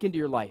can speak into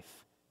your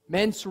life.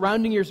 Men,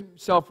 surrounding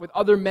yourself with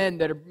other men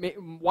that are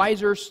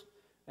wiser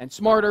and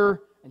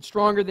smarter and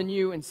stronger than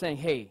you, and saying,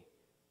 hey,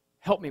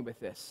 help me with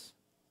this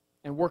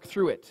and work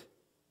through it.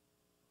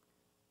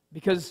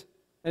 Because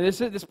And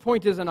this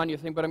point isn't on your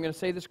thing, but I'm going to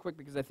say this quick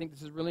because I think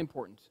this is really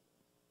important.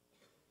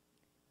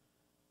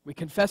 We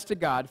confess to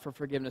God for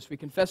forgiveness. We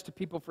confess to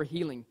people for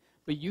healing.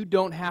 But you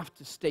don't have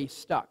to stay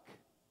stuck.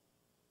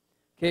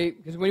 Okay?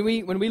 Because when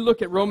we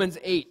look at Romans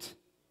 8,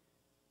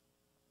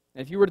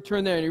 and if you were to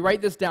turn there and you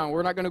write this down,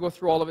 we're not going to go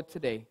through all of it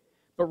today.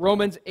 But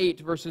Romans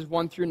 8, verses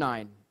 1 through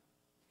 9,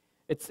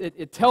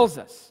 it tells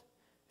us,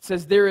 it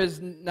says, there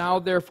is now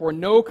therefore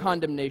no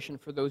condemnation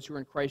for those who are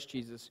in Christ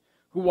Jesus,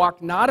 who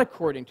walk not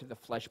according to the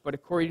flesh, but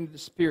according to the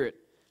Spirit.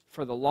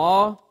 For the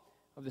law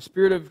of the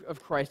Spirit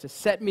of Christ has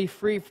set me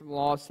free from the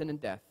law of sin and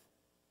death.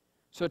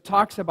 So it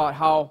talks about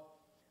how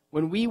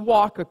when we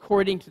walk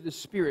according to the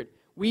Spirit,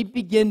 we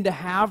begin to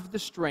have the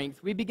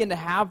strength, we begin to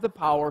have the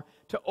power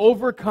to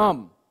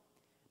overcome.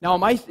 Now,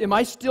 am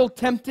I still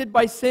tempted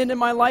by sin in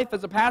my life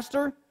as a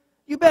pastor?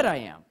 You bet I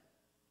am.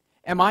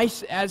 Am I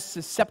as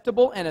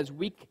susceptible and as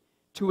weak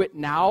to it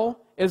now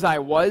as I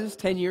was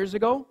 10 years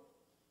ago?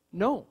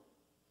 No.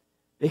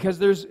 Because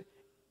there's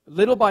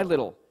little by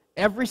little,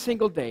 every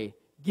single day,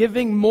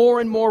 giving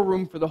more and more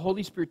room for the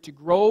Holy Spirit to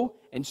grow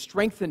and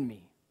strengthen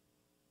me.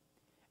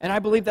 And I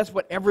believe that's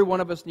what every one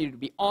of us need to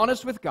be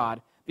honest with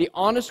God, be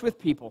honest with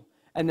people,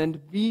 and then to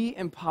be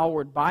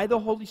empowered by the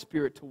Holy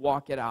Spirit to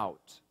walk it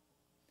out.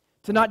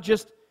 To not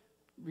just,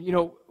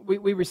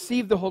 we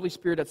receive the Holy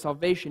Spirit at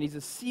salvation. He's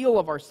a seal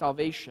of our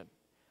salvation.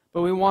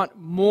 But we want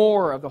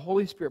more of the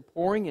Holy Spirit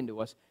pouring into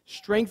us,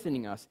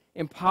 strengthening us,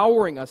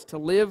 empowering us to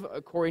live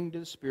according to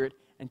the Spirit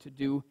and to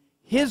do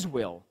His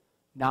will,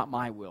 not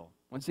my will.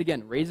 Once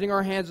again, raising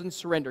our hands in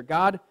surrender.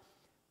 God,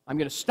 I'm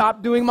going to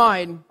stop doing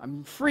mine.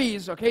 I'm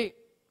freeze, okay?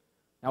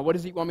 Now what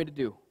does He want me to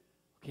do?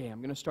 Okay,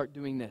 I'm going to start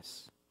doing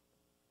this.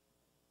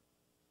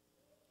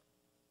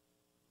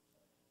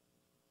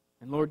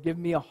 And Lord, give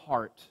me a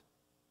heart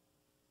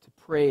to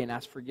pray and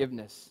ask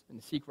forgiveness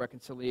and to seek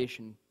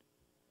reconciliation.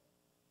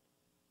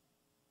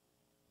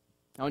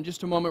 Now, in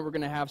just a moment, we're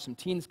going to have some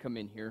teens come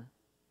in here.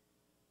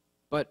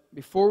 But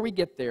before we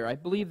get there, I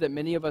believe that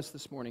many of us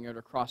this morning are at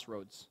a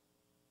crossroads.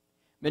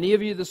 Many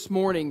of you this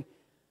morning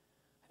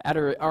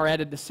are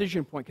at a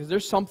decision point because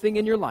there's something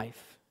in your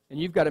life, and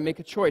you've got to make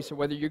a choice of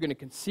whether you're going to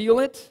conceal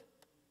it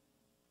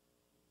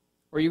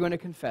or you're going to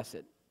confess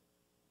it.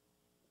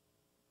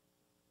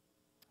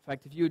 In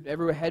fact, if you had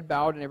every head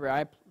bowed and every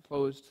eye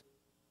closed,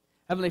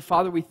 Heavenly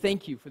Father, we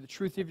thank You for the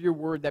truth of Your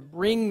word that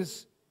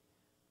brings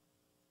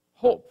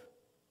hope.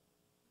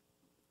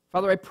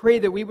 Father, I pray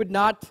that we would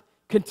not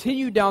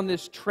continue down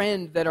this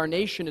trend that our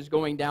nation is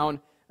going down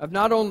of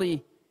not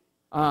only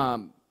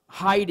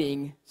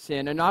hiding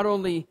sin and not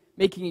only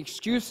making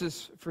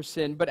excuses for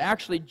sin, but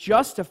actually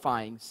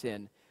justifying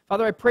sin.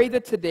 Father, I pray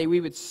that today we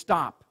would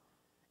stop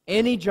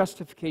any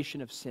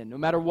justification of sin, no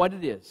matter what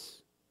it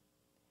is,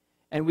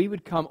 and we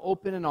would come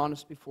open and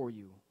honest before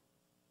You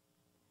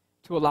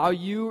to allow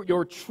You,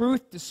 Your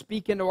truth to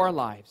speak into our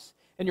lives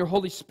and Your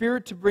Holy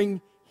Spirit to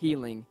bring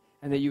healing,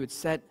 and that You would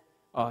set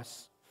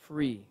us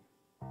free.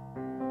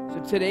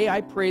 So today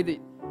I pray that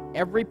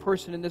every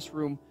person in this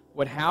room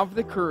would have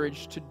the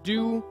courage to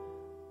do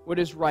what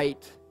is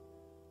right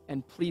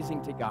and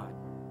pleasing to God.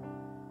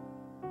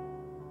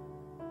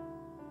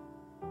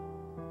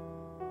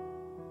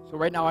 So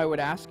right now I would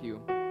ask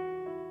you,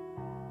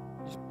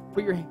 just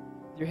put your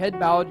head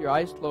bowed, your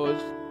eyes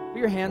closed, put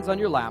your hands on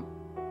your lap.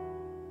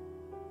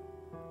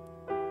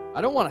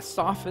 I don't want to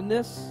soften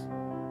this,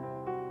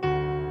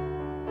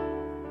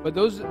 but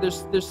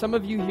there's some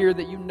of you here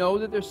that you know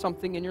that there's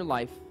something in your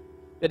life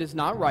that is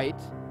not right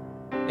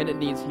and it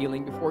needs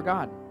healing before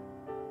God.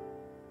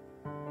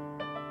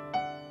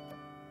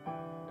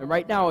 And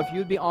right now, if you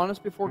would be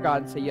honest before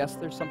God and say, yes,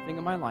 there's something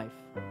in my life.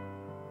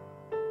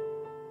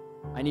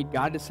 I need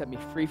God to set me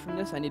free from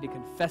this. I need to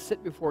confess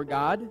it before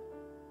God.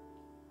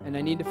 And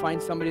I need to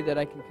find somebody that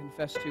I can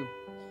confess to.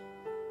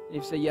 And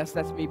you say, yes,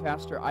 that's me,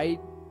 Pastor. I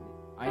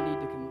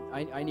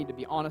need to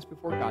be honest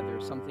before God.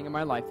 There's something in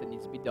my life that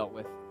needs to be dealt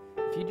with.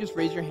 If you just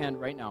raise your hand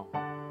right now.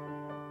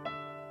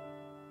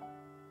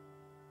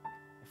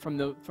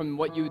 From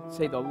what you would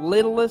say the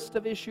littlest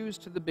of issues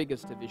to the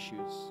biggest of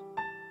issues.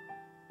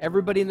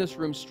 Everybody in this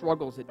room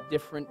struggles at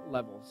different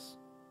levels.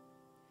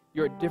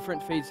 You're at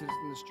different phases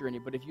in this journey,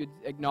 but if you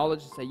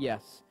acknowledge and say,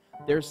 yes,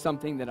 there's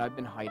something that I've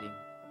been hiding.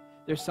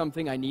 There's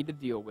something I need to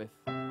deal with.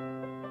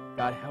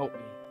 God, help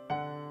me.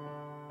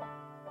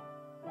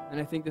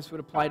 And I think this would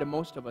apply to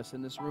most of us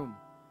in this room.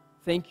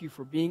 Thank you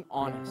for being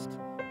honest.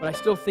 But I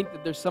still think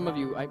that there's some of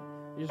you, I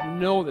just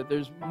know that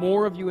there's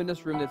more of you in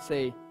this room that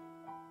say,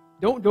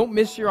 don't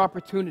miss your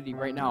opportunity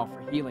right now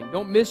for healing.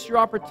 Don't miss your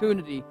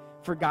opportunity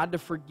for God to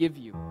forgive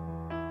you.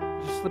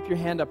 Just slip your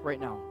hand up right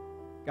now.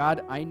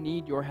 God, I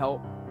need your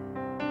help.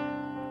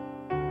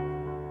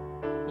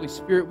 Holy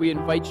Spirit, we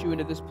invite you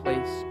into this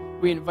place.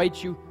 We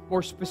invite you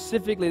more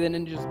specifically than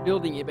into just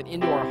building it, but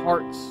into our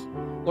hearts.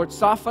 Lord,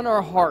 soften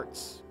our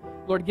hearts.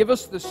 Lord, give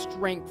us the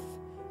strength.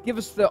 Give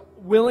us the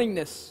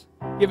willingness.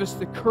 Give us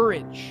the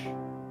courage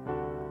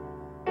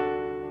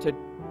to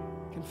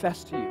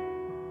confess to you.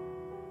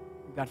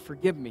 God,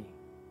 forgive me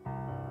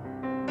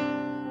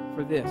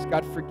for this.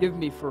 God, forgive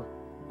me for,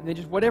 and then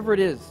just whatever it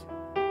is.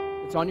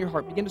 It's on your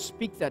heart. Begin to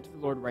speak that to the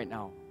Lord right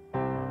now.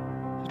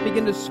 Just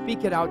begin to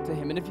speak it out to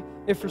Him. And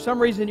if for some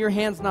reason your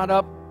hand's not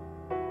up,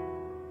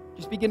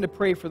 just begin to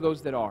pray for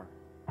those that are.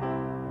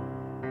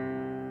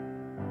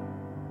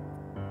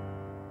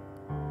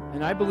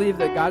 And I believe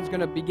that God's going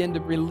to begin to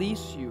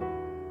release you,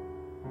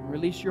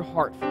 release your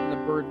heart from the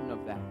burden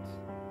of that.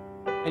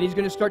 And He's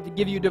going to start to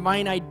give you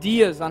divine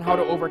ideas on how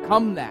to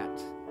overcome that.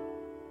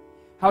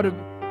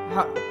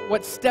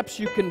 What steps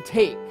you can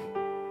take.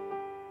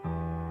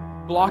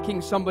 Blocking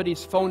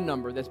somebody's phone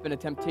number that's been a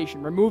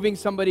temptation. Removing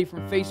somebody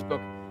from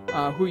Facebook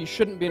who you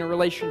shouldn't be in a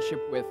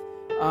relationship with.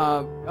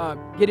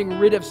 Getting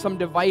rid of some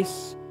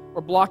device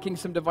or blocking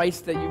some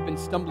device that you've been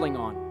stumbling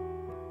on.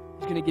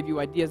 He's going to give you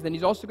ideas. Then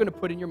He's also going to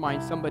put in your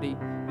mind somebody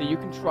that you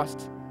can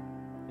trust.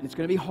 And it's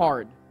going to be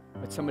hard,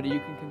 but somebody you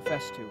can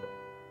confess to.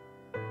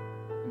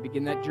 And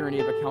begin that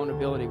journey of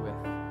accountability with.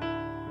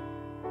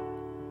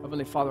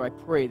 Heavenly Father, I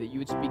pray that you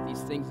would speak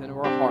these things into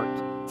our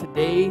heart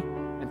today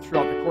and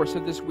throughout the course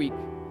of this week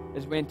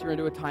as we enter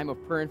into a time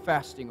of prayer and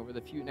fasting over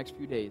the next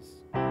few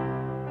days. You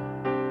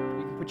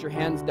can put your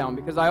hands down,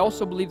 because I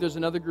also believe there's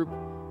another group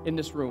in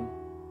this room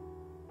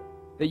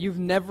that you've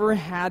never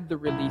had the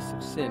release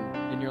of sin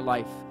in your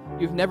life.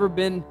 You've never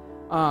been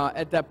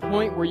at that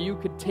point where you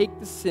could take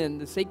the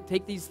sin,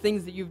 take these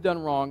things that you've done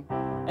wrong,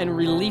 and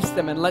release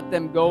them and let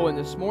them go. And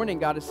this morning,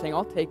 God is saying,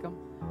 I'll take them.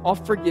 I'll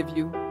forgive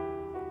you.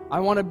 I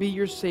want to be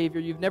your Savior.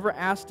 You've never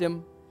asked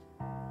Him.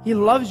 He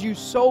loves you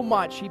so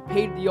much. He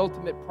paid the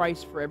ultimate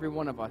price for every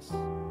one of us.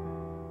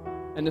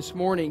 And this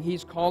morning,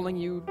 He's calling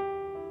you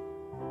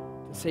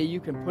to say you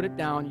can put it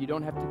down. You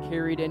don't have to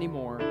carry it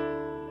anymore.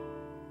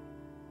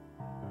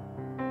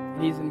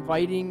 And He's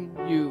inviting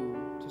you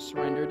to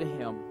surrender to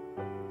Him.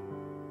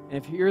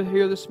 And if you're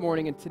here this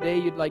morning and today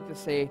you'd like to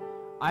say,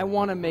 I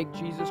want to make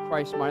Jesus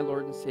Christ my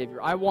Lord and Savior.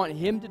 I want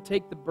Him to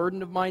take the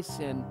burden of my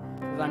sin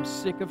because I'm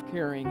sick of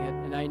carrying it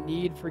and I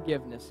need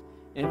forgiveness.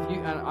 And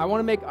I want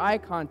to make eye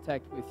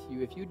contact with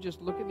you. If you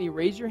just look at me,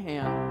 raise your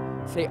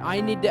hand, say, I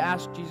need to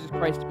ask Jesus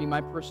Christ to be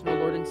my personal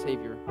Lord and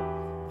Savior.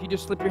 If you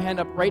just slip your hand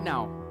up right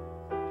now,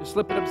 just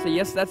slip it up and say,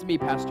 yes, that's me,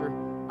 Pastor.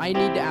 I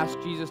need to ask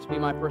Jesus to be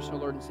my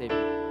personal Lord and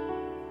Savior.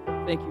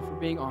 Thank you for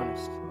being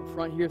honest. Up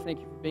front here, thank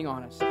you for being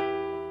honest.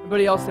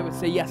 Anybody else that would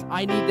say, yes,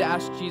 I need to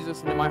ask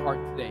Jesus into my heart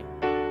today?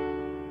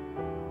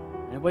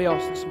 Anybody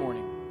else this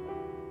morning?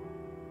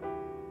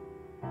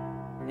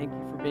 Thank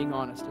you for being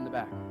honest in the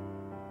back.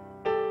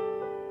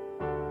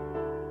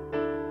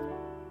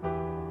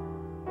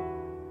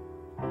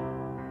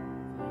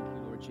 Thank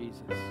you, Lord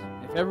Jesus.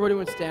 If everybody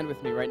would stand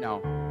with me right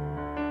now.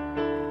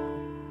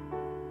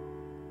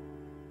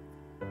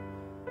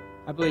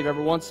 I believe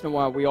every once in a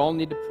while we all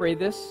need to pray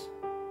this.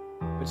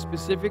 But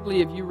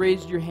specifically, if you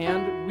raised your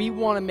hand, we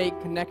want to make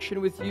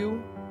connection with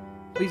you.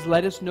 Please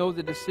let us know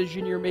the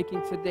decision you're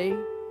making today.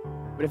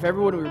 But if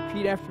everyone would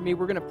repeat after me,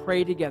 we're going to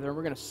pray together, and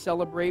we're going to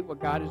celebrate what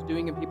God is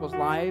doing in people's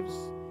lives.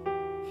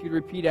 If you'd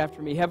repeat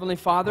after me. Heavenly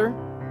Father,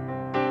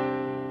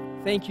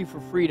 thank you for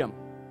freedom.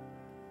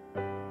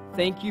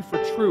 Thank you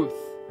for truth.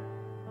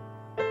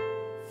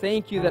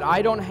 Thank you that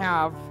I don't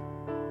have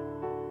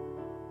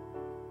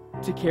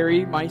to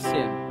carry my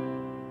sin.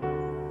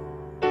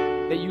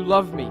 That you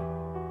love me.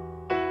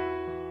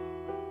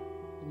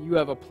 And you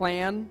have a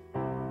plan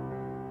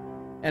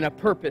and a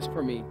purpose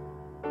for me.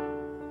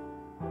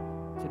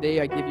 Today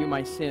I give you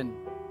my sin.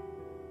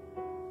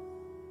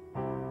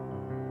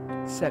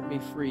 Set me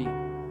free.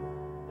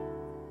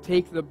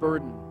 Take the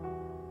burden.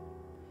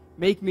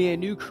 Make me a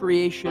new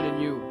creation in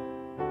you.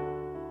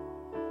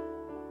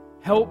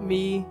 Help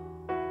me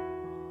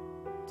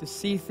to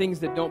see things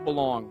that don't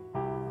belong.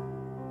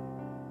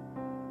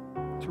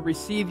 To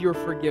receive your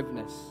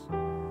forgiveness.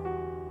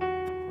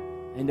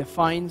 And to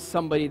find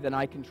somebody that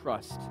I can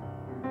trust.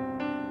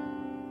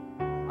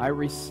 I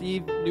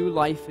receive new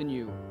life in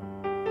you.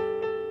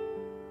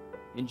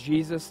 In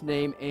Jesus'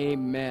 name,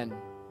 amen.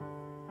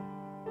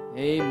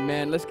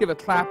 Amen. Let's give a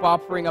clap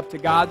offering up to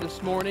God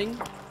this morning.